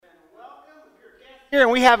Here,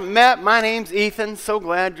 and we haven't met. My name's Ethan. So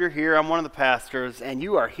glad you're here. I'm one of the pastors, and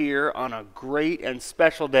you are here on a great and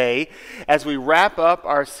special day as we wrap up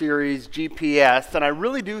our series GPS. And I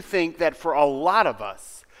really do think that for a lot of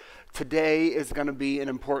us, today is going to be an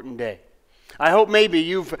important day. I hope maybe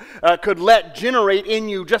you could let generate in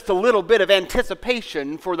you just a little bit of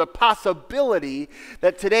anticipation for the possibility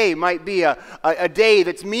that today might be a day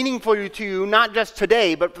that's meaningful to you, not just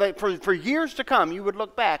today, but for years to come. You would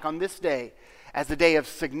look back on this day as a day of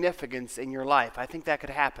significance in your life. I think that could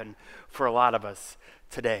happen for a lot of us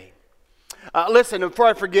today. Listen, before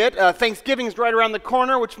I forget, Thanksgiving is right around the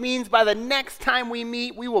corner, which means by the next time we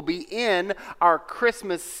meet, we will be in our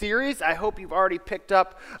Christmas series. I hope you've already picked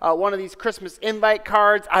up one of these Christmas invite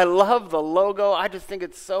cards. I love the logo. I just think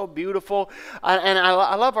it's so beautiful. And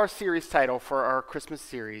I love our series title for our Christmas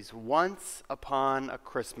series, Once Upon a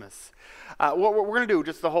Christmas. What we're going to do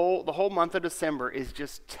just the whole month of December is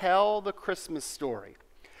just tell the Christmas story.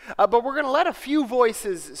 But we're going to let a few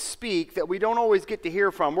voices speak that we don't always get to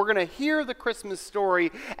hear from. We're going to hear the Christmas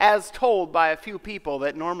story as told by a few people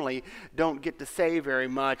that normally don't get to say very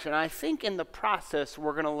much. And I think in the process,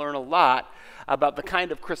 we're going to learn a lot about the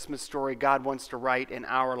kind of Christmas story God wants to write in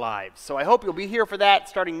our lives. So I hope you'll be here for that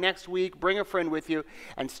starting next week. Bring a friend with you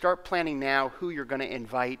and start planning now who you're going to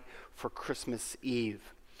invite for Christmas Eve.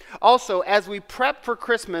 Also, as we prep for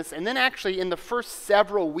Christmas, and then actually in the first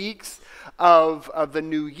several weeks of the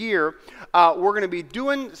new year, we're going to be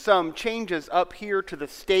doing some changes up here to the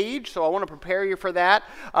stage, so I want to prepare you for that.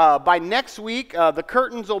 By next week, the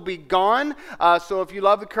curtains will be gone, so if you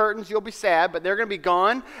love the curtains, you'll be sad, but they're going to be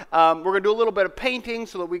gone. We're going to do a little bit of painting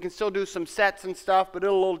so that we can still do some sets and stuff, but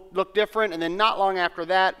it'll look different, and then not long after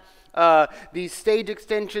that, these stage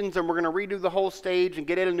extensions, and we're going to redo the whole stage and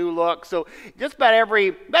get it a new look. So just about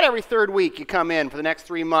every third week you come in for the next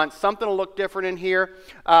 3 months, something will look different in here.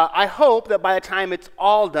 I hope that by the time it's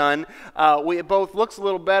all done, it both looks a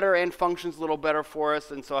little better and functions a little better for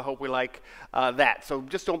us, and so I hope we like that. So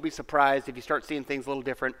just don't be surprised if you start seeing things a little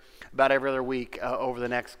different about every other week over the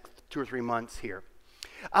next 2 or 3 months here.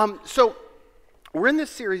 So we're in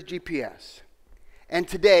this series GPS, and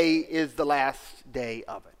today is the last day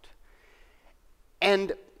of it.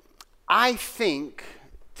 And I think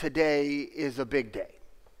today is a big day.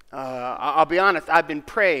 I'll be honest, I've been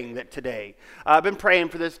praying that today. I've been praying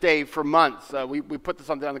for this day for months. We put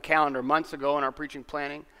this on the calendar months ago in our preaching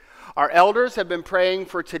planning. Our elders have been praying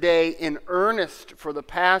for today in earnest for the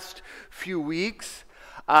past few weeks.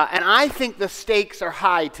 And I think the stakes are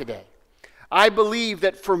high today. I believe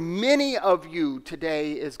that for many of you,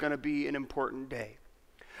 today is going to be an important day.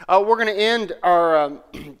 We're going to end our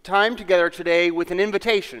time together today with an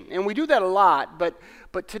invitation, and we do that a lot, but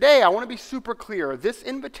today I want to be super clear. This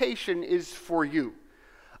invitation is for you.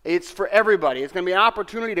 It's for everybody. It's going to be an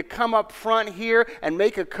opportunity to come up front here and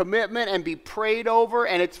make a commitment and be prayed over,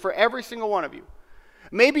 and it's for every single one of you.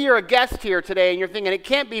 Maybe you're a guest here today, and you're thinking, it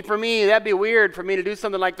can't be for me. That'd be weird for me to do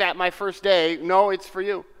something like that my first day. No, it's for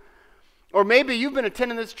you. Or maybe you've been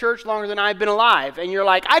attending this church longer than I've been alive, and you're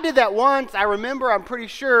like, I did that once, I remember, I'm pretty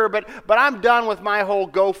sure, but I'm done with my whole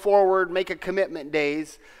go forward, make a commitment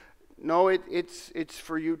days. No, it's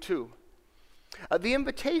for you too. The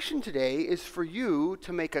invitation today is for you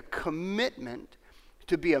to make a commitment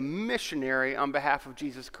to be a missionary on behalf of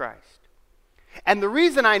Jesus Christ. And the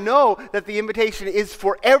reason I know that the invitation is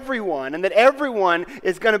for everyone and that everyone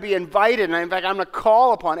is going to be invited, and in fact, I'm going to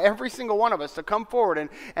call upon every single one of us to come forward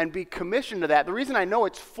and be commissioned to that. The reason I know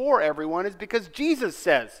it's for everyone is because Jesus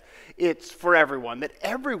says it's for everyone, that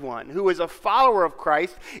everyone who is a follower of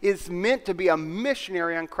Christ is meant to be a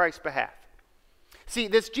missionary on Christ's behalf. See,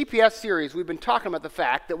 this GPS series, we've been talking about the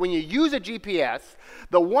fact that when you use a GPS,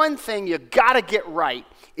 the one thing you got to get right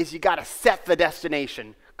is you got to set the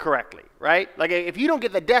destination correctly, right? Like if you don't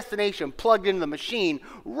get the destination plugged into the machine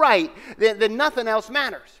right, then nothing else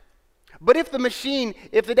matters. But if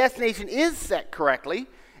the destination is set correctly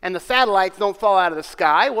and the satellites don't fall out of the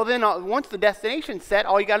sky, well then once the destination's set,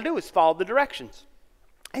 all you got to do is follow the directions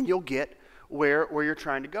and you'll get where you're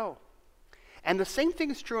trying to go. And the same thing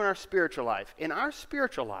is true in our spiritual life. In our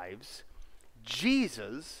spiritual lives,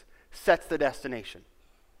 Jesus sets the destination.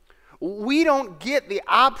 We don't get the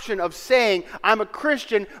option of saying, I'm a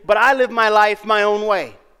Christian, but I live my life my own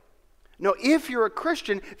way. No, if you're a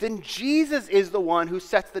Christian, then Jesus is the one who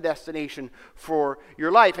sets the destination for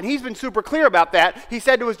your life. And he's been super clear about that. He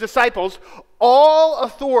said to his disciples, all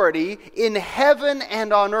authority in heaven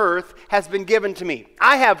and on earth has been given to me.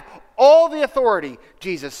 I have all the authority,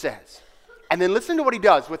 Jesus says. And then listen to what he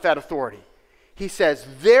does with that authority. He says,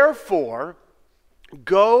 therefore,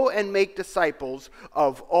 go and make disciples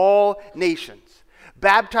of all nations,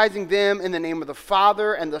 baptizing them in the name of the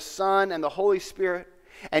Father and the Son and the Holy Spirit,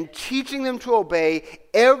 and teaching them to obey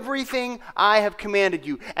everything I have commanded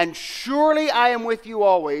you. And surely I am with you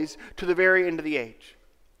always to the very end of the age.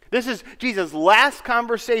 This is Jesus' last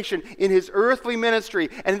conversation in his earthly ministry.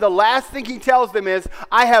 And the last thing he tells them is,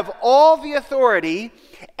 I have all the authority,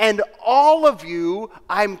 and all of you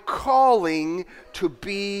I'm calling to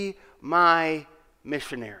be my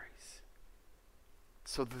missionaries.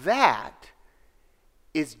 So that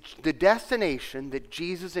is the destination that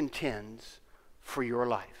Jesus intends for your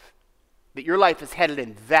life. That your life is headed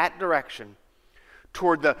in that direction,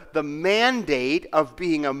 toward the mandate of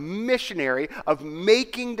being a missionary, of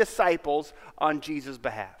making disciples on Jesus'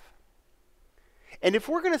 behalf. And if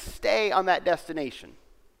we're going to stay on that destination,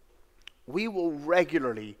 we will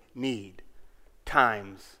regularly need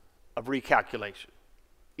times of recalculation.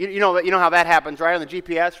 You know how that happens, right, on the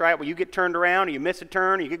GPS, right? When you get turned around, or you miss a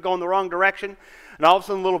turn, or you get going the wrong direction, and all of a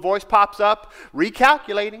sudden a little voice pops up,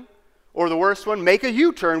 recalculating. Or the worst one, make a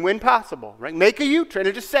U-turn when possible, right? Make a U-turn.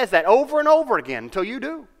 It just says that over and over again until you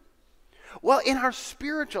do. Well, in our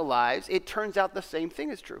spiritual lives, it turns out the same thing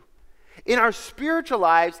is true. In our spiritual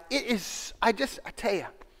lives, it is, I tell you,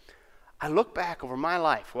 I look back over my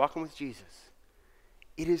life walking with Jesus.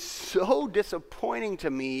 It is so disappointing to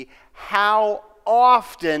me how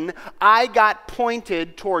often I got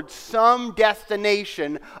pointed towards some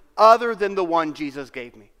destination other than the one Jesus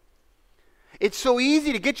gave me. It's so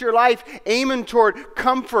easy to get your life aiming toward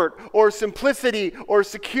comfort or simplicity or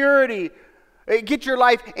security. Get your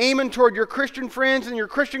life aiming toward your Christian friends and your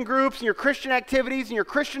Christian groups and your Christian activities and your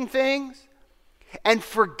Christian things. And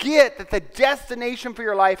forget that the destination for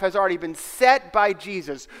your life has already been set by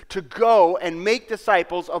Jesus to go and make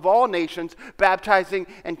disciples of all nations, baptizing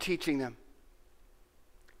and teaching them.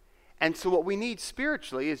 And so what we need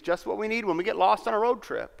spiritually is just what we need when we get lost on a road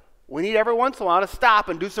trip. We need every once in a while to stop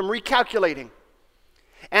and do some recalculating.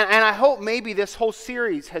 And I hope maybe this whole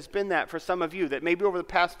series has been that for some of you, that maybe over the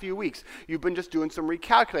past few weeks, you've been just doing some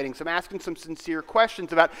recalculating, some asking some sincere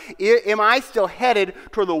questions about, am I still headed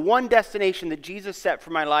toward the one destination that Jesus set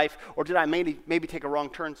for my life, or did I maybe take a wrong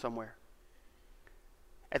turn somewhere?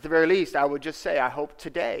 At the very least, I would just say, I hope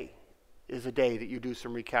today is a day that you do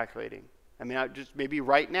some recalculating. I mean, maybe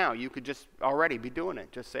right now, you could just already be doing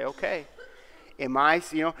it. Just say, okay. Did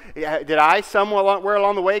I somewhere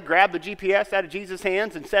along the way grab the GPS out of Jesus'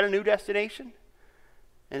 hands and set a new destination?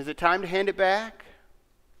 And is it time to hand it back?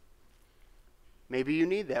 Maybe you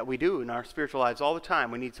need that. We do in our spiritual lives all the time.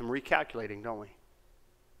 We need some recalculating, don't we?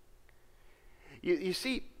 You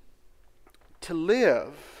see, to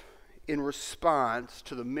live in response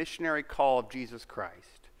to the missionary call of Jesus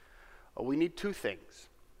Christ, we need two things.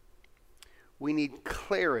 We need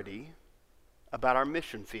clarity about our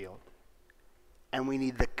mission field. And we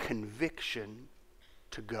need the conviction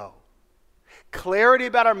to go. Clarity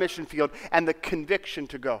about our mission field and the conviction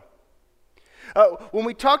to go. When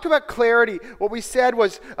we talked about clarity, what we said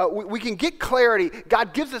was we can get clarity.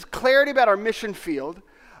 God gives us clarity about our mission field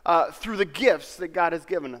through the gifts that God has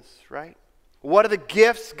given us, right? What are the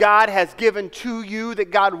gifts God has given to you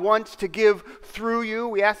that God wants to give through you?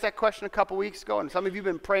 We asked that question a couple weeks ago, and some of you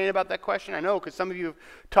have been praying about that question. I know, because some of you have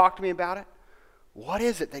talked to me about it. What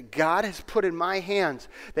is it that God has put in my hands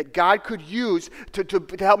that God could use to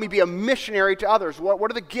help me be a missionary to others?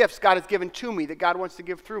 What are the gifts God has given to me that God wants to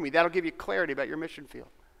give through me? That'll give you clarity about your mission field.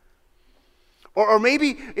 Or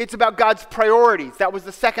maybe it's about God's priorities. That was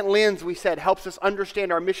the second lens we said helps us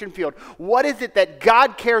understand our mission field. What is it that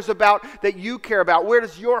God cares about that you care about? Where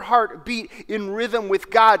does your heart beat in rhythm with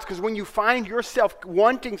God's? Because when you find yourself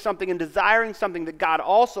wanting something and desiring something that God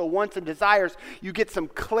also wants and desires, you get some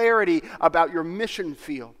clarity about your mission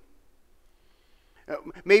field.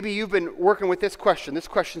 Maybe you've been working with this question. This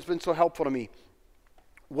question's been so helpful to me.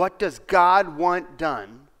 What does God want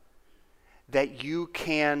done that you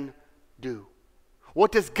can do?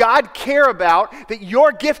 What does God care about that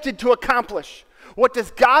you're gifted to accomplish? What does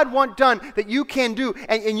God want done that you can do?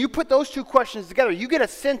 And you put those two questions together, you get a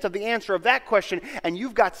sense of the answer of that question, and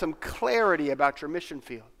you've got some clarity about your mission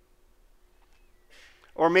field.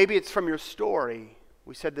 Or maybe it's from your story.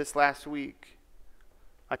 We said this last week.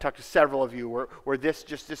 I talked to several of you where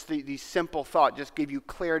these simple thought just gave you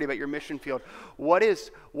clarity about your mission field.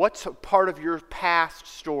 What's a part of your past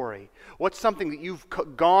story? What's something that you've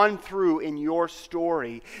gone through in your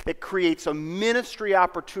story that creates a ministry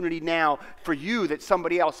opportunity now for you that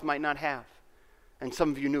somebody else might not have? And some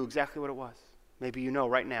of you knew exactly what it was. Maybe you know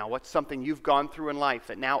right now. What's something you've gone through in life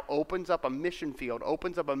that now opens up a mission field,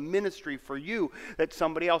 opens up a ministry for you that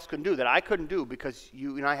somebody else can do, that I couldn't do because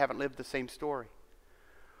you and I haven't lived the same story?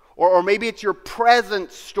 Or maybe it's your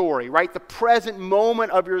present story, right? The present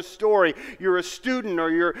moment of your story. You're a student,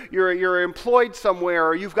 or you're employed somewhere,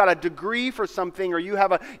 or you've got a degree for something, or you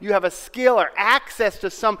have a skill or access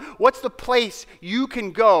to some. What's the place you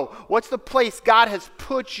can go? What's the place God has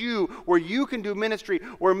put you where you can do ministry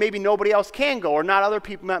where maybe nobody else can go, or not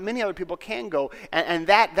many other people can go? And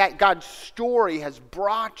that God's story has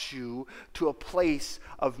brought you to a place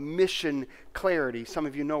of mission clarity. Some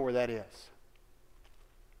of you know where that is.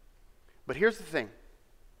 But here's the thing,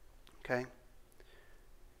 okay?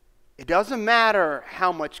 It doesn't matter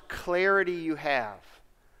how much clarity you have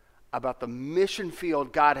about the mission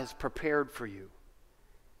field God has prepared for you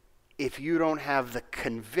if you don't have the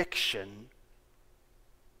conviction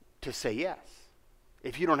to say yes.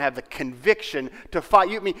 If you don't have the conviction to fight.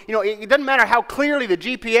 It doesn't matter how clearly the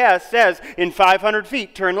GPS says in 500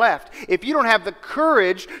 feet, turn left. If you don't have the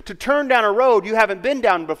courage to turn down a road you haven't been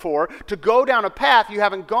down before, to go down a path you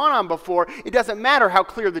haven't gone on before, it doesn't matter how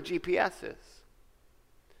clear the GPS is.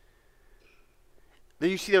 Then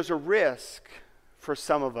you see there's a risk for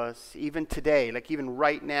some of us, even today, like even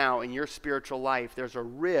right now in your spiritual life, there's a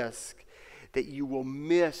risk that you will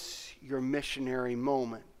miss your missionary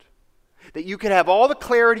moment. That you can have all the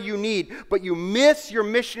clarity you need, but you miss your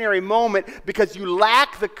missionary moment because you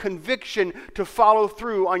lack the conviction to follow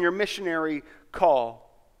through on your missionary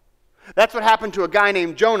call. That's what happened to a guy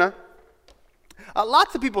named Jonah.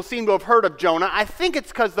 Lots of people seem to have heard of Jonah. I think it's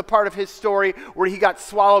because the part of his story where he got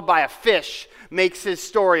swallowed by a fish makes his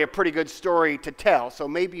story a pretty good story to tell. So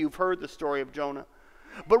maybe you've heard the story of Jonah.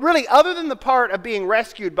 But really, other than the part of being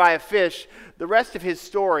rescued by a fish, the rest of his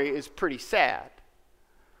story is pretty sad.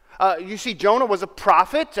 You see, Jonah was a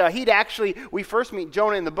prophet. We first meet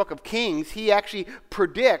Jonah in the book of Kings. He actually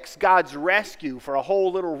predicts God's rescue for a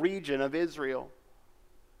whole little region of Israel.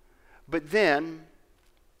 But then,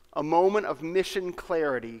 a moment of mission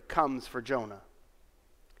clarity comes for Jonah.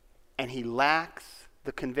 And he lacks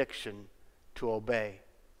the conviction to obey.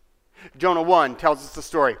 Jonah 1 tells us the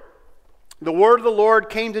story. The word of the Lord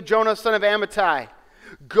came to Jonah, son of Amittai.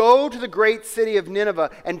 Go to the great city of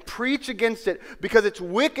Nineveh and preach against it, because its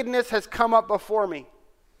wickedness has come up before me.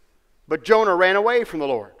 But Jonah ran away from the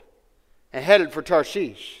Lord and headed for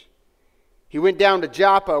Tarshish. He went down to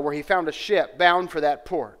Joppa, where he found a ship bound for that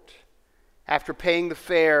port. After paying the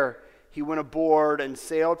fare, he went aboard and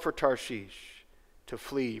sailed for Tarshish to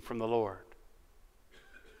flee from the Lord.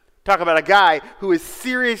 Talk about a guy who is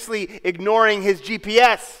seriously ignoring his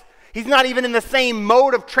GPS. He's not even in the same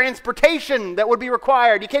mode of transportation that would be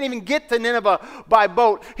required. You can't even get to Nineveh by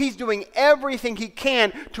boat. He's doing everything he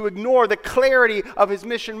can to ignore the clarity of his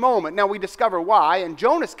mission moment. Now we discover why. In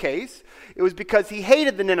Jonah's case, it was because he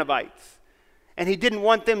hated the Ninevites, and he didn't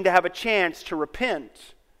want them to have a chance to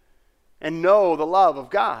repent and know the love of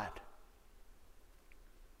God.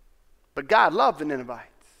 But God loved the Ninevites,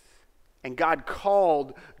 and God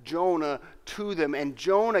called Jonah to them, and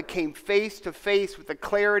Jonah came face to face with the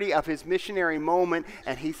clarity of his missionary moment,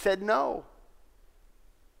 and he said no.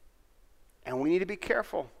 And we need to be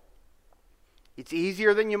careful. It's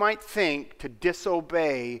easier than you might think to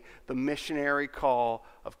disobey the missionary call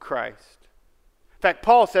of Christ. In fact,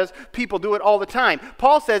 Paul says people do it all the time.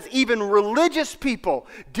 Paul says even religious people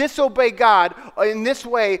disobey God in this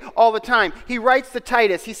way all the time. He writes to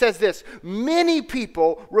Titus, he says this, many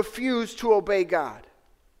people refuse to obey God.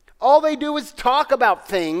 All they do is talk about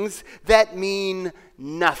things that mean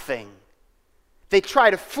nothing. They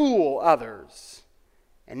try to fool others.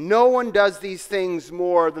 And no one does these things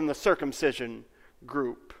more than the circumcision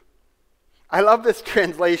group. I love this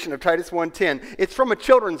translation of Titus 1:10. It's from a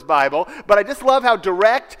children's Bible, but I just love how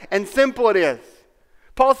direct and simple it is.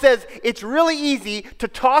 Paul says it's really easy to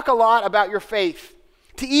talk a lot about your faith,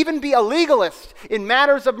 to even be a legalist in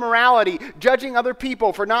matters of morality, judging other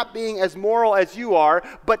people for not being as moral as you are,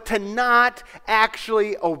 but to not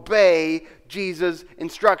actually obey Jesus'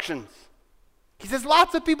 instructions. He says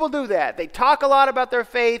lots of people do that. They talk a lot about their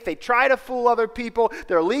faith. They try to fool other people.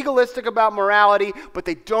 They're legalistic about morality, but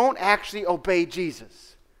they don't actually obey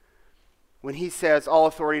Jesus. When he says, all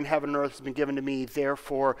authority in heaven and earth has been given to me,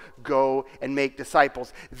 therefore go and make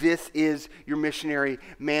disciples. This is your missionary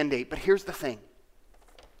mandate. But here's the thing.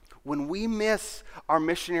 When we miss our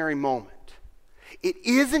missionary moment, it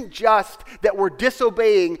isn't just that we're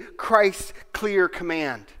disobeying Christ's clear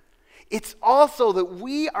command. It's also that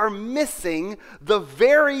we are missing the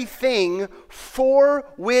very thing for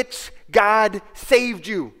which God saved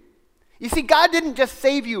you. You see, God didn't just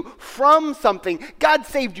save you from something. God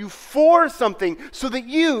saved you for something so that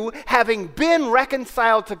you, having been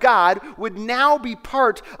reconciled to God, would now be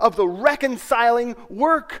part of the reconciling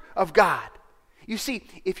work of God. You see,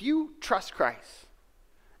 if you trust Christ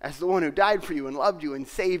as the one who died for you and loved you and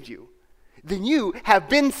saved you, then you have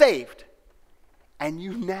been saved. And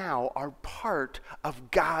you now are part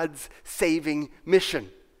of God's saving mission.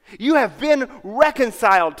 You have been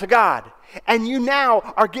reconciled to God. And you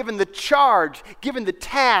now are given the charge, given the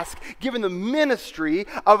task, given the ministry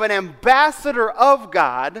of an ambassador of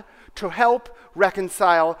God to help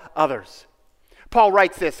reconcile others. Paul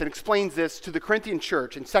writes this and explains this to the Corinthian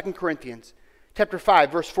church in 2 Corinthians chapter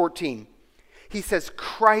 5, verse 14. He says,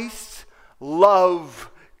 Christ's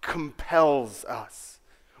love compels us.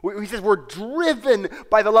 He says we're driven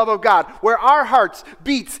by the love of God, where our hearts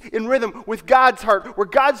beats in rhythm with God's heart, where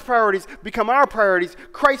God's priorities become our priorities.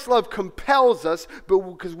 Christ's love compels us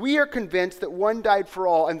because we are convinced that one died for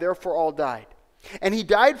all and therefore all died. And he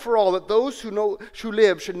died for all, that those who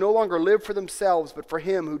live should no longer live for themselves, but for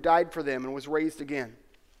him who died for them and was raised again.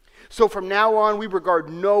 So from now on, we regard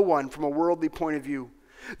no one from a worldly point of view.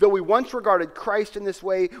 Though we once regarded Christ in this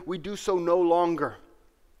way, we do so no longer.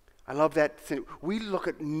 I love that. We look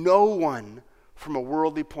at no one from a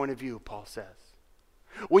worldly point of view, Paul says.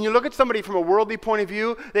 When you look at somebody from a worldly point of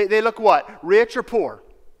view, they look what? Rich or poor?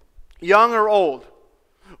 Young or old?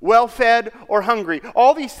 Well-fed or hungry?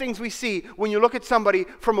 All these things we see when you look at somebody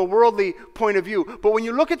from a worldly point of view. But when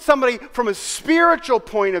you look at somebody from a spiritual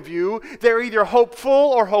point of view, they're either hopeful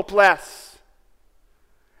or hopeless.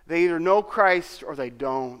 They either know Christ or they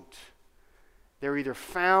don't. They're either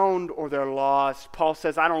found or they're lost. Paul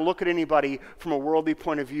says, I don't look at anybody from a worldly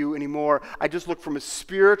point of view anymore. I just look from a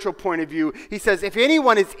spiritual point of view. He says, if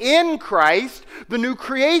anyone is in Christ, the new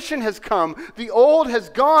creation has come. The old has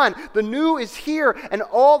gone. The new is here. And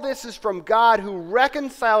all this is from God, who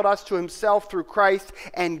reconciled us to himself through Christ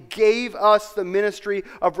and gave us the ministry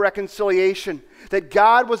of reconciliation. That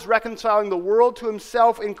God was reconciling the world to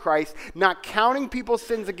himself in Christ, not counting people's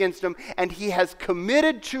sins against him, and he has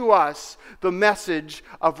committed to us the message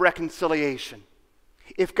of reconciliation.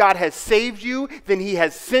 If God has saved you, then he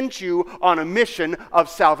has sent you on a mission of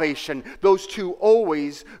salvation. Those two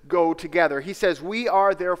always go together. He says, we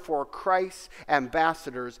are therefore Christ's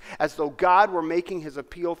ambassadors. As though God were making his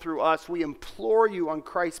appeal through us, we implore you on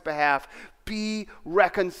Christ's behalf, be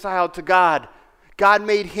reconciled to God. God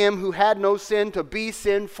made him who had no sin to be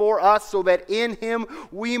sin for us, so that in him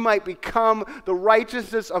we might become the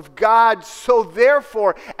righteousness of God. So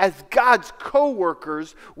therefore, as God's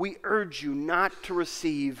co-workers, we urge you not to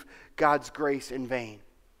receive God's grace in vain.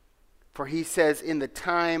 For he says, in the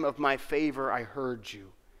time of my favor I heard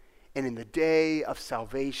you, and in the day of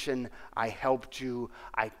salvation I helped you.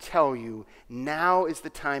 I tell you, now is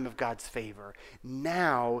the time of God's favor.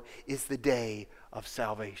 Now is the day of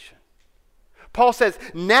salvation. Paul says,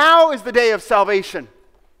 now is the day of salvation.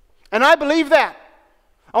 And I believe that.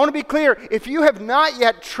 I want to be clear. If you have not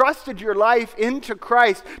yet trusted your life into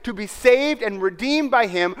Christ to be saved and redeemed by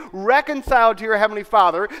him, reconciled to your Heavenly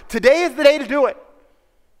Father, today is the day to do it.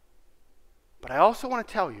 But I also want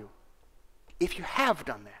to tell you, if you have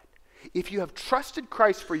done that, if you have trusted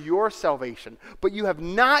Christ for your salvation, but you have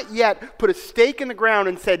not yet put a stake in the ground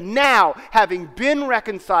and said, now, having been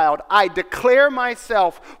reconciled, I declare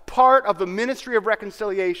myself part of the ministry of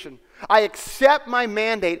reconciliation. I accept my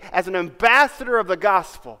mandate as an ambassador of the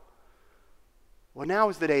gospel. Well, now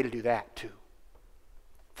is the day to do that too.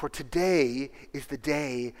 For today is the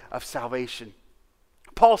day of salvation.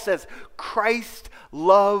 Paul says, Christ's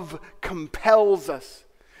love compels us.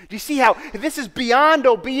 Do you see how this is beyond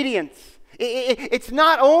obedience? It's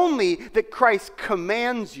not only that Christ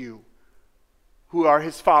commands you, who are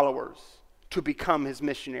his followers, to become his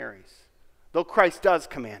missionaries, though Christ does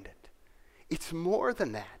command it. It's more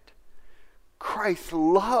than that. Christ's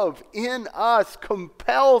love in us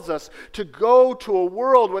compels us to go to a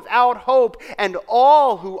world without hope, and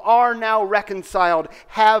all who are now reconciled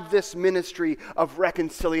have this ministry of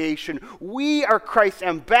reconciliation. We are Christ's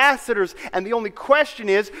ambassadors, and the only question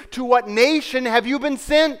is, to what nation have you been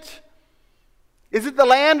sent? Is it the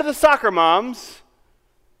land of the soccer moms?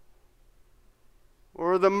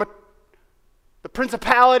 Or the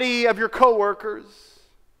principality of your coworkers?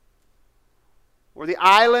 Or the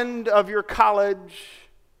island of your college,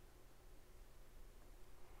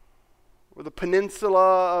 or the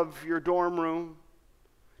peninsula of your dorm room?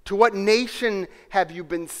 To what nation have you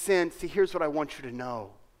been sent? See, here's what I want you to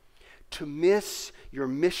know. To miss your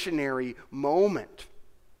missionary moment,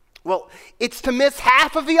 well, it's to miss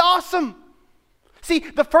half of the awesome. See,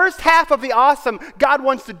 the first half of the awesome God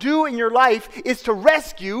wants to do in your life is to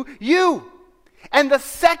rescue you. And the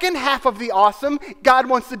second half of the awesome God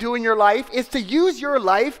wants to do in your life is to use your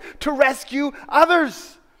life to rescue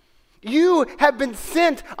others. You have been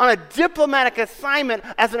sent on a diplomatic assignment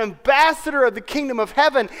as an ambassador of the kingdom of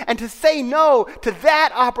heaven, and to say no to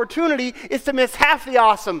that opportunity is to miss half the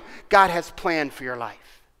awesome God has planned for your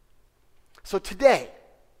life. So today,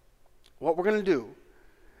 what we're going to do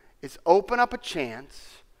is open up a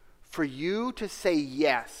chance for you to say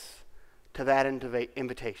yes to that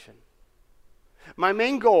invitation. My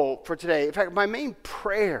main goal for today, in fact, my main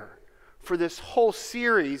prayer for this whole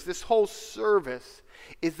series, this whole service,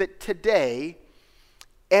 is that today,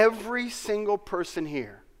 every single person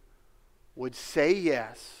here would say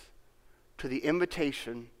yes to the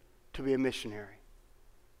invitation to be a missionary.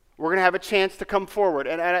 We're going to have a chance to come forward.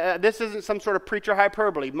 And this isn't some sort of preacher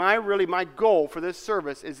hyperbole. My goal for this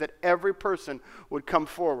service is that every person would come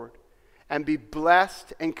forward and be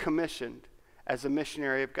blessed and commissioned as a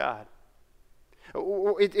missionary of God.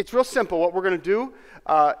 It's real simple what we're going to do.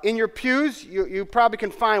 In your pews, you probably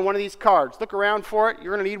can find one of these cards. Look around for it.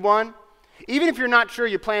 You're going to need one. Even if you're not sure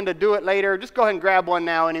you plan to do it later, just go ahead and grab one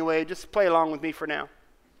now anyway. Just play along with me for now.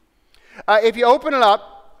 If you open it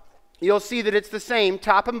up, you'll see that it's the same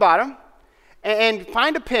top and bottom. And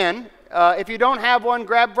find a pen. If you don't have one,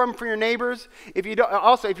 grab one from your neighbors. If you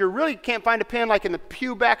really can't find a pen, like in the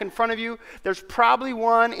pew back in front of you, there's probably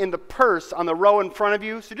one in the purse on the row in front of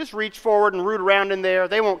you. So just reach forward and root around in there.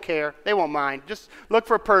 They won't care. They won't mind. Just look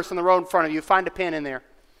for a purse on the row in front of you. Find a pen in there.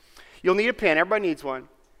 You'll need a pen. Everybody needs one.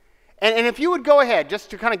 And if you would go ahead, just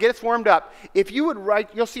to kind of get us warmed up, if you would write,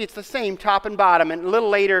 you'll see it's the same top and bottom. And a little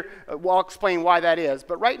later, I'll explain why that is.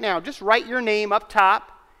 But right now, just write your name up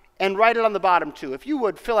top. And write it on the bottom too. If you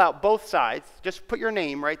would fill out both sides, just put your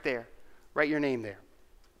name right there. Write your name there.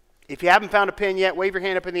 If you haven't found a pen yet, wave your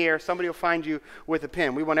hand up in the air. Somebody will find you with a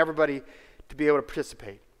pen. We want everybody to be able to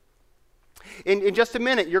participate. In just a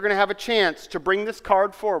minute, you're going to have a chance to bring this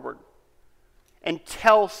card forward and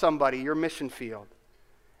tell somebody your mission field.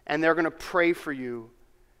 And they're going to pray for you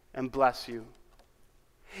and bless you.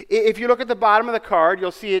 If you look at the bottom of the card,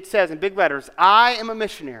 you'll see it says in big letters, I am a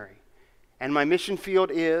missionary. And my mission field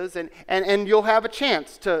is, and you'll have a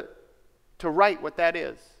chance to write what that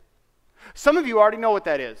is. Some of you already know what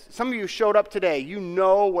that is. Some of you showed up today. You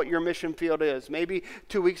know what your mission field is. Maybe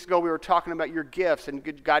 2 weeks ago we were talking about your gifts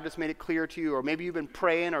and God just made it clear to you. Or maybe you've been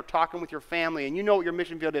praying or talking with your family and you know what your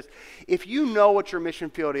mission field is. If you know what your mission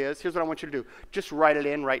field is, here's what I want you to do. Just write it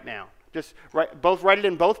in right now. Just write it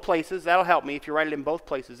in both places. That'll help me if you write it in both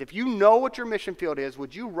places. If you know what your mission field is,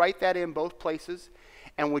 would you write that in both places?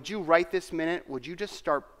 And would you right this minute, would you just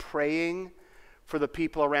start praying for the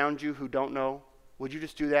people around you who don't know? Would you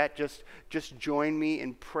just do that? Just join me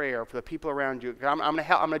in prayer for the people around you. I'm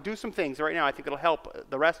going to do some things right now. I think it'll help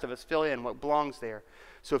the rest of us fill in what belongs there.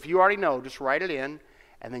 So if you already know, just write it in,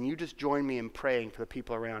 and then you just join me in praying for the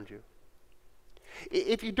people around you.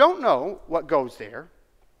 If you don't know what goes there,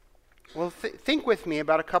 well, think with me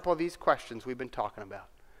about a couple of these questions we've been talking about.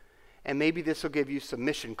 And maybe this will give you some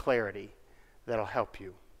mission clarity that'll help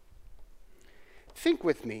you. Think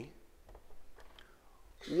with me.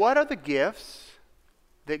 What are the gifts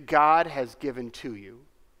that God has given to you?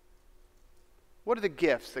 What are the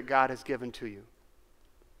gifts that God has given to you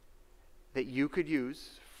that you could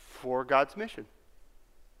use for God's mission?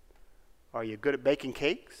 Are you good at baking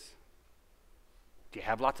cakes? Do you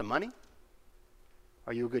have lots of money?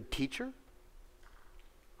 Are you a good teacher?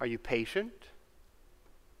 Are you patient?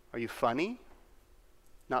 Are you funny?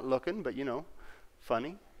 Not looking, but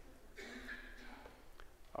funny.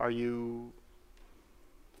 Are you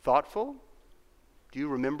thoughtful? Do you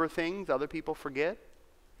remember things other people forget?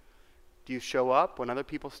 Do you show up when other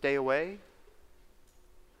people stay away?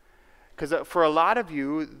 Because for a lot of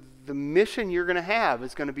you, the mission you're going to have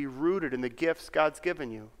is going to be rooted in the gifts God's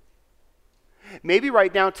given you. Maybe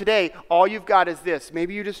right now today, all you've got is this.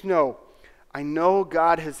 Maybe you just know, I know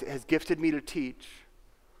God has gifted me to teach.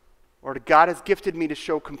 Or God has gifted me to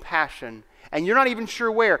show compassion. And you're not even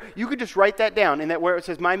sure where. You could just write that down. And that where it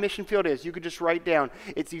says my mission field is, you could just write down.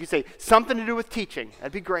 You could say something to do with teaching.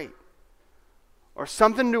 That'd be great. Or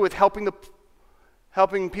something to do with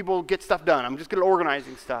helping people get stuff done. I'm just good at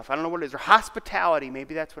organizing stuff. I don't know what it is. Or hospitality.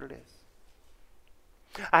 Maybe that's what it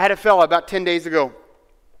is. I had a fella about 10 days ago.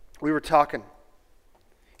 We were talking.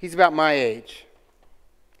 He's about my age.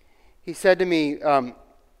 He said to me,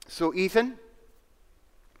 so Ethan,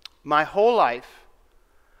 my whole life,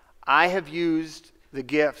 I have used the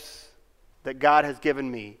gifts that God has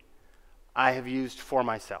given me, I have used for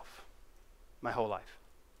myself. My whole life.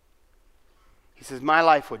 He says, my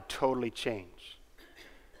life would totally change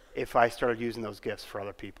if I started using those gifts for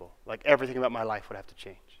other people. Like everything about my life would have to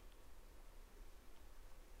change.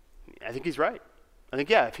 I think he's right. I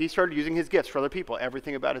think, if he started using his gifts for other people,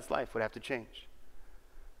 everything about his life would have to change.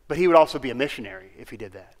 But he would also be a missionary if he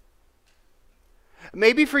did that.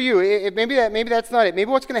 Maybe for you, maybe that's not it.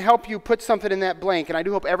 Maybe what's going to help you put something in that blank, and I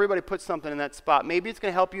do hope everybody puts something in that spot. Maybe it's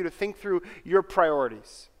going to help you to think through your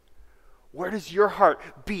priorities. Where does your heart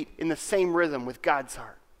beat in the same rhythm with God's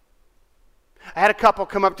heart? I had a couple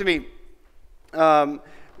come up to me,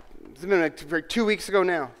 it's been like 2 weeks ago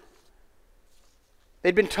now.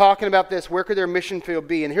 They'd been talking about this, where could their mission field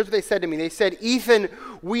be? And here's what they said to me. They said, Ethan,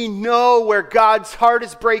 we know where God's heart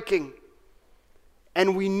is breaking.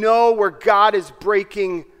 And we know where God is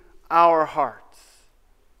breaking our hearts.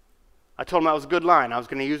 I told them that was a good line. I was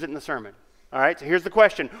going to use it in the sermon. All right, so here's the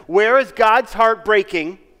question. Where is God's heart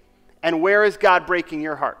breaking, and where is God breaking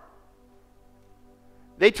your heart?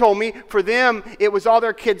 They told me, for them, it was all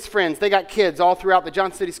their kids' friends. They got kids all throughout the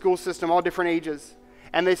Johnson City school system, all different ages.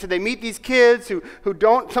 And they said they meet these kids who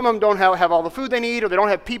don't, some of them don't have all the food they need, or they don't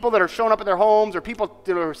have people that are showing up at their homes, or people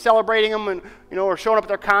that are celebrating them and, or showing up at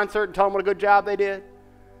their concert and telling them what a good job they did.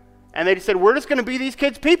 And they just said, we're just going to be these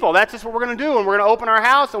kids' people. That's just what we're going to do. And we're going to open our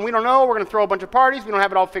house, and we don't know. We're going to throw a bunch of parties. We don't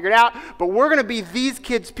have it all figured out. But we're going to be these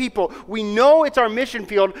kids' people. We know it's our mission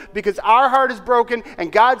field because our heart is broken,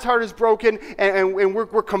 and God's heart is broken, and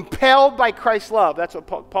we're compelled by Christ's love. That's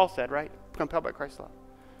what Paul said, right? Compelled by Christ's love.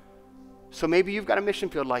 So maybe you've got a mission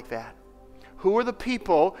field like that. Who are the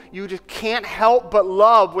people you just can't help but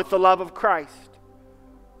love with the love of Christ?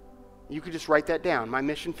 You could just write that down. My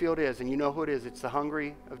mission field is, and you know who it is. It's the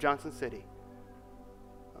hungry of Johnson City.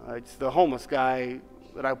 It's the homeless guy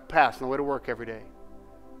that I pass on the way to work every day.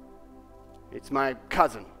 It's my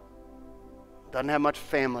cousin. Doesn't have much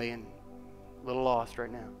family and a little lost right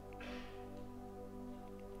now.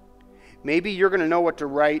 Maybe you're going to know what to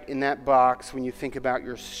write in that box when you think about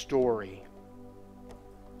your story.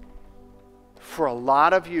 For a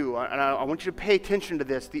lot of you, and I want you to pay attention to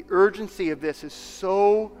this, the urgency of this is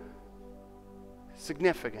so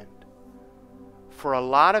significant. For a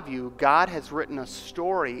lot of you, God has written a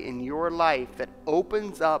story in your life that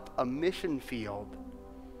opens up a mission field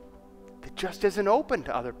that just isn't open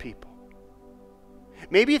to other people.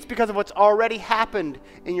 Maybe it's because of what's already happened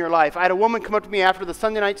in your life. I had a woman come up to me after the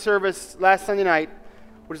Sunday night service last Sunday night,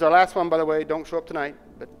 which is our last one, by the way. Don't show up tonight.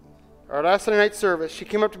 But our last Sunday night service, she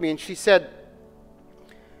came up to me and she said,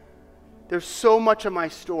 there's so much of my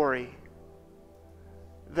story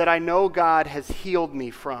that I know God has healed me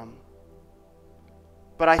from.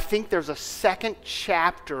 But I think there's a second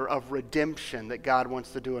chapter of redemption that God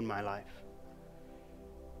wants to do in my life.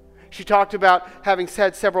 She talked about having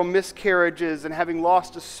had several miscarriages and having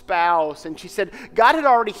lost a spouse. And she said, God had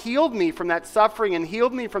already healed me from that suffering and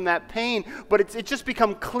healed me from that pain. But it's just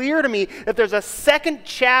become clear to me that there's a second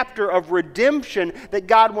chapter of redemption that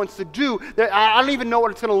God wants to do. I don't even know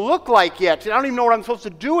what it's going to look like yet. I don't even know what I'm supposed to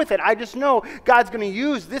do with it. I just know God's going to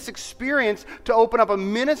use this experience to open up a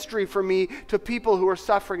ministry for me to people who are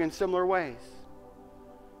suffering in similar ways.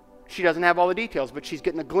 She doesn't have all the details, but she's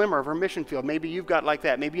getting a glimmer of her mission field. Maybe you've got like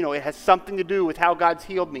that. Maybe, it has something to do with how God's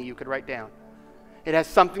healed me, you could write down. It has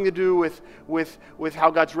something to do with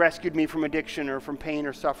how God's rescued me from addiction or from pain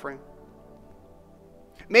or suffering.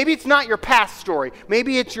 Maybe it's not your past story.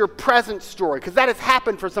 Maybe it's your present story, because that has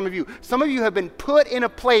happened for some of you. Some of you have been put in a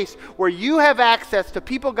place where you have access to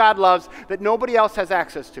people God loves that nobody else has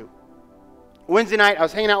access to. Wednesday night, I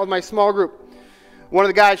was hanging out with my small group. One of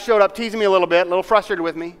the guys showed up teasing me a little frustrated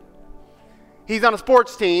with me. He's on a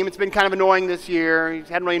sports team. It's been kind of annoying this year. He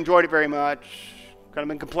hadn't really enjoyed it very much. Kind of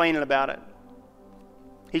been complaining about it.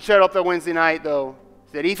 He showed up that Wednesday night, though.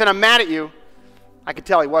 He said, Ethan, I'm mad at you. I could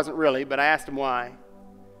tell he wasn't really, but I asked him why.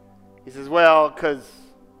 He says, well, because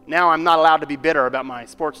now I'm not allowed to be bitter about my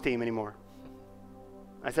sports team anymore.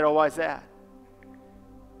 I said, oh, why is that?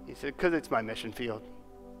 He said, because it's my mission field.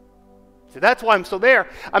 So that's why I'm still there.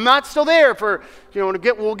 I'm not still there for,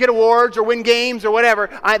 we'll get awards or win games or whatever.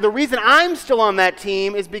 The reason I'm still on that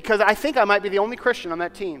team is because I think I might be the only Christian on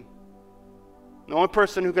that team. The only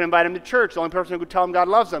person who can invite him to church, the only person who can tell him God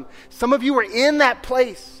loves him. Some of you are in that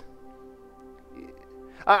place.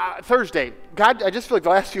 Thursday, God, I just feel like the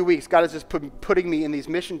last few weeks, God is just putting me in these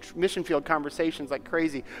mission field conversations like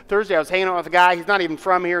crazy. Thursday, I was hanging out with a guy. He's not even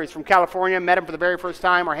from here. He's from California. Met him for the very first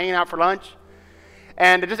time. We're hanging out for lunch.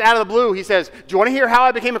 And just out of the blue, he says, do you want to hear how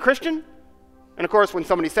I became a Christian? And of course, when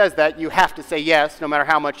somebody says that, you have to say yes, no matter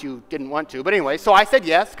how much you didn't want to. But anyway, so I said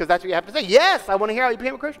yes, because that's what you have to say. Yes, I want to hear how you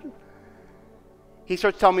became a Christian. He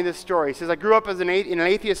starts telling me this story. He says, I grew up in an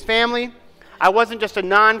atheist family. I wasn't just a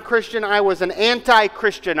non-Christian. I was an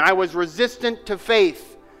anti-Christian. I was resistant to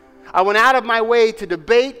faith. I went out of my way to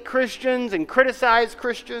debate Christians and criticize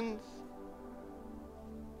Christians,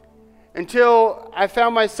 until I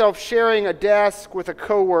found myself sharing a desk with a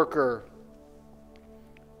coworker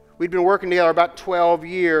We'd been working together about 12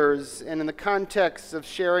 years, and in the context of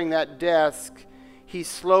sharing that desk, he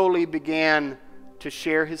slowly began to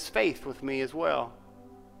share his faith with me as well.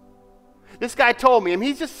 This guy told me, and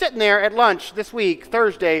he's just sitting there at lunch this week,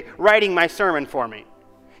 Thursday, writing my sermon for me.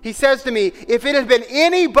 He says to me, if it had been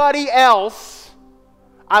anybody else,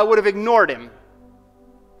 I would have ignored him,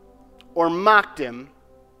 or mocked him,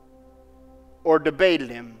 or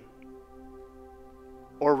debated him,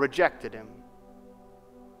 or rejected him.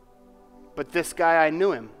 But this guy, I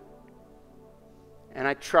knew him, and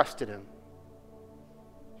I trusted him.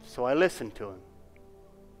 So I listened to him.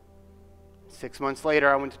 6 months later,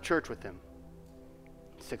 I went to church with him.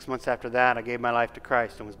 6 months after that, I gave my life to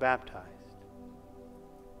Christ and was baptized.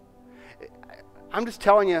 I'm just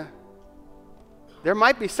telling you, there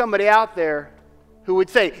might be somebody out there who would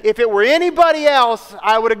say, if it were anybody else,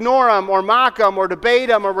 I would ignore them or mock them or debate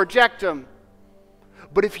them or reject them.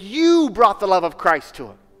 But if you brought the love of Christ to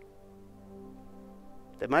them,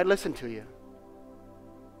 they might listen to you.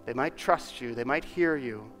 They might trust you. They might hear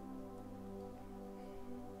you.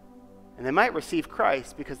 And they might receive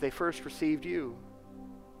Christ because they first received you.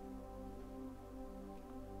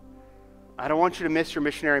 I don't want you to miss your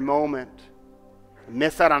missionary moment.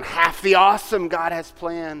 Miss out on half the awesome God has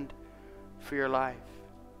planned for your life.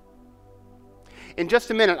 In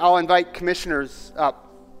just a minute, I'll invite commissioners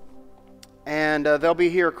up. And they'll be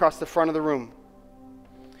here across the front of the room.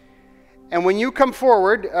 And when you come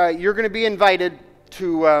forward, you're going to be invited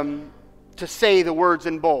to say the words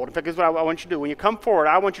in bold. In fact, this is what I want you to do. When you come forward,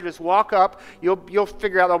 I want you to just walk up. You'll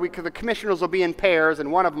figure out that the commissioners will be in pairs,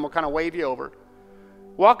 and one of them will kind of wave you over.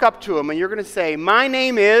 Walk up to them, and you're going to say, my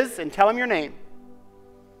name is, and tell them your name.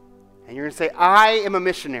 And you're going to say, I am a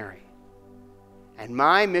missionary, and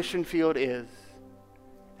my mission field is,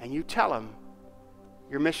 and you tell them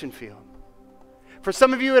your mission field. For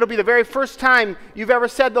some of you, it'll be the very first time you've ever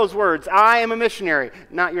said those words, I am a missionary.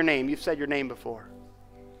 Not your name. You've said your name before.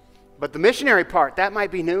 But the missionary part, that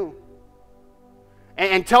might be new.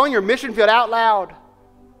 And telling your mission field out loud.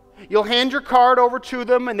 You'll hand your card over to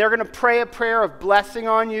them, and they're going to pray a prayer of blessing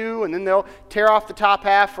on you, and then they'll tear off the top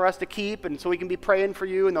half for us to keep, and so we can be praying for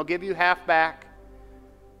you, and they'll give you half back.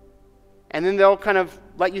 And then they'll kind of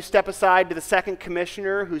let you step aside to the second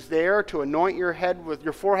commissioner who's there to anoint your head with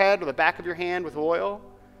your forehead or the back of your hand with oil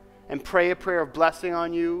and pray a prayer of blessing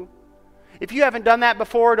on you. If you haven't done that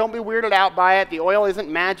before, don't be weirded out by it. The oil isn't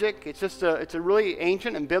magic. It's just it's a really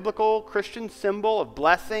ancient and biblical Christian symbol of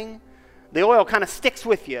blessing. The oil kind of sticks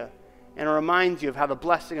with you and it reminds you of how the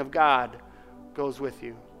blessing of God goes with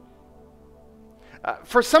you.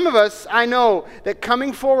 For some of us, I know that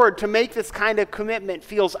coming forward to make this kind of commitment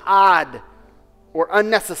feels odd or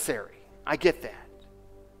unnecessary. I get that.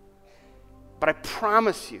 But I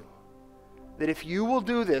promise you that if you will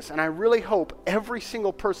do this, and I really hope every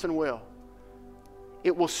single person will,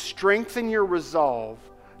 it will strengthen your resolve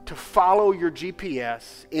to follow your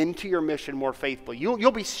GPS into your mission more faithfully.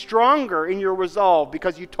 You'll be stronger in your resolve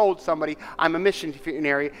because you told somebody, I'm a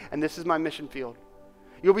missionary and this is my mission field.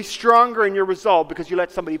 You'll be stronger in your resolve because you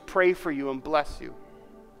let somebody pray for you and bless you.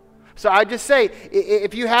 So I just say,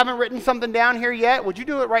 if you haven't written something down here yet, would you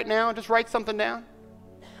do it right now? Just write something down.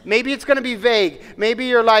 Maybe it's going to be vague. Maybe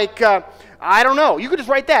you're like, I don't know. You could just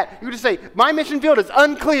write that. You could just say, my mission field is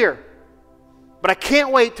unclear. But I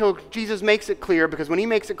can't wait till Jesus makes it clear, because when he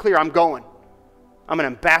makes it clear, I'm going. I'm an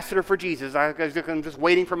ambassador for Jesus. I'm just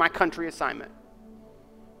waiting for my country assignment.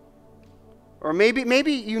 Or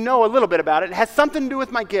maybe you know a little bit about it. It has something to do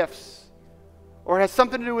with my gifts. Or it has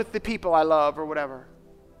something to do with the people I love or whatever.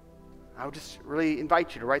 I would just really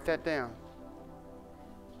invite you to write that down.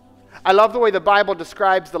 I love the way the Bible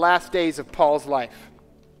describes the last days of Paul's life.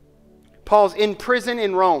 Paul's in prison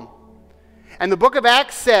in Rome. And the book of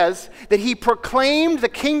Acts says that he proclaimed the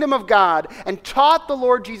kingdom of God and taught the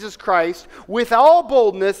Lord Jesus Christ with all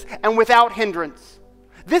boldness and without hindrance.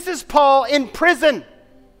 This is Paul in prison.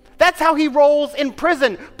 That's how he rolls in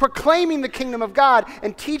prison, proclaiming the kingdom of God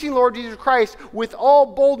and teaching the Lord Jesus Christ with all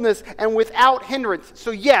boldness and without hindrance.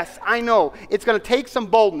 So yes, I know it's going to take some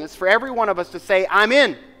boldness for every one of us to say, I'm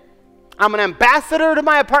in. I'm an ambassador to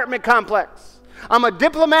my apartment complex. I'm a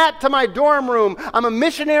diplomat to my dorm room. I'm a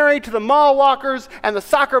missionary to the mall walkers and the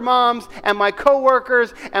soccer moms and my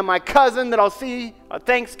coworkers and my cousin that I'll see at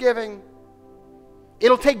Thanksgiving.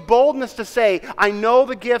 It'll take boldness to say, I know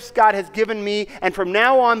the gifts God has given me, and from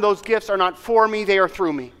now on those gifts are not for me, they are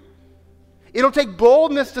through me. It'll take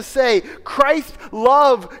boldness to say, Christ's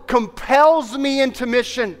love compels me into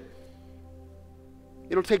mission.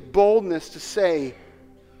 It'll take boldness to say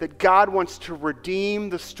that God wants to redeem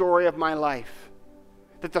the story of my life.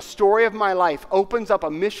 that the story of my life opens up a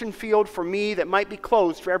mission field for me that might be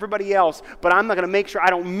closed for everybody else, but I'm not going to make sure I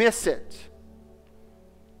don't miss it.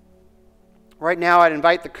 Right now, I'd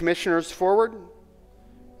invite the commissioners forward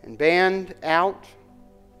and band out.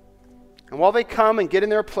 And while they come and get in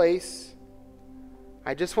their place,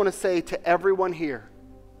 I just want to say to everyone here,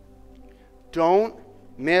 don't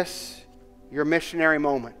miss your missionary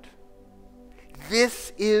moment.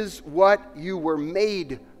 This is what you were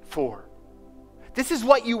made for. This is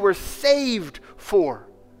what you were saved for,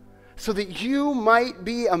 so that you might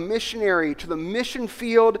be a missionary to the mission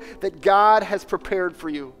field that God has prepared for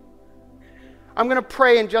you. I'm going to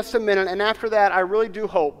pray in just a minute, and after that, I really do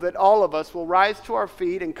hope that all of us will rise to our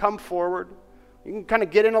feet and come forward. You can kind of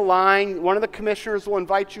get in a line. One of the commissioners will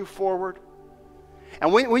invite you forward.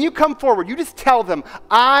 And when you come forward, you just tell them,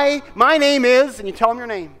 my name is, and you tell them your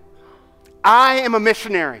name. I am a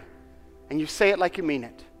missionary. And you say it like you mean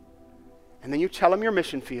it. And then you tell them your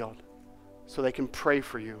mission field so they can pray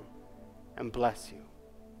for you and bless you.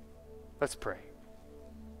 Let's pray.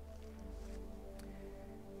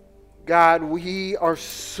 God, we are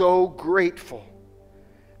so grateful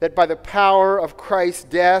that by the power of Christ's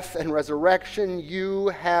death and resurrection, you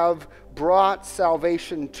have brought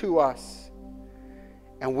salvation to us.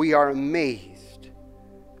 And we are amazed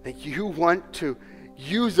that you want to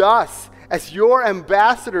use us as your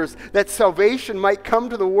ambassadors, that salvation might come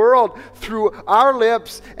to the world through our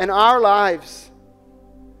lips and our lives.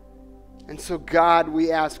 And so, God, we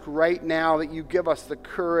ask right now that you give us the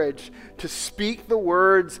courage to speak the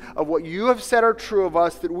words of what you have said are true of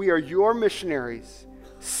us, that we are your missionaries,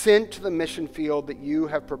 sent to the mission field that you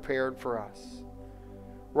have prepared for us.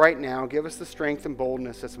 Right now, give us the strength and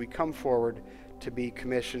boldness as we come forward to be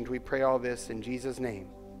commissioned. We pray all this in Jesus' name.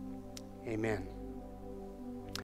 Amen.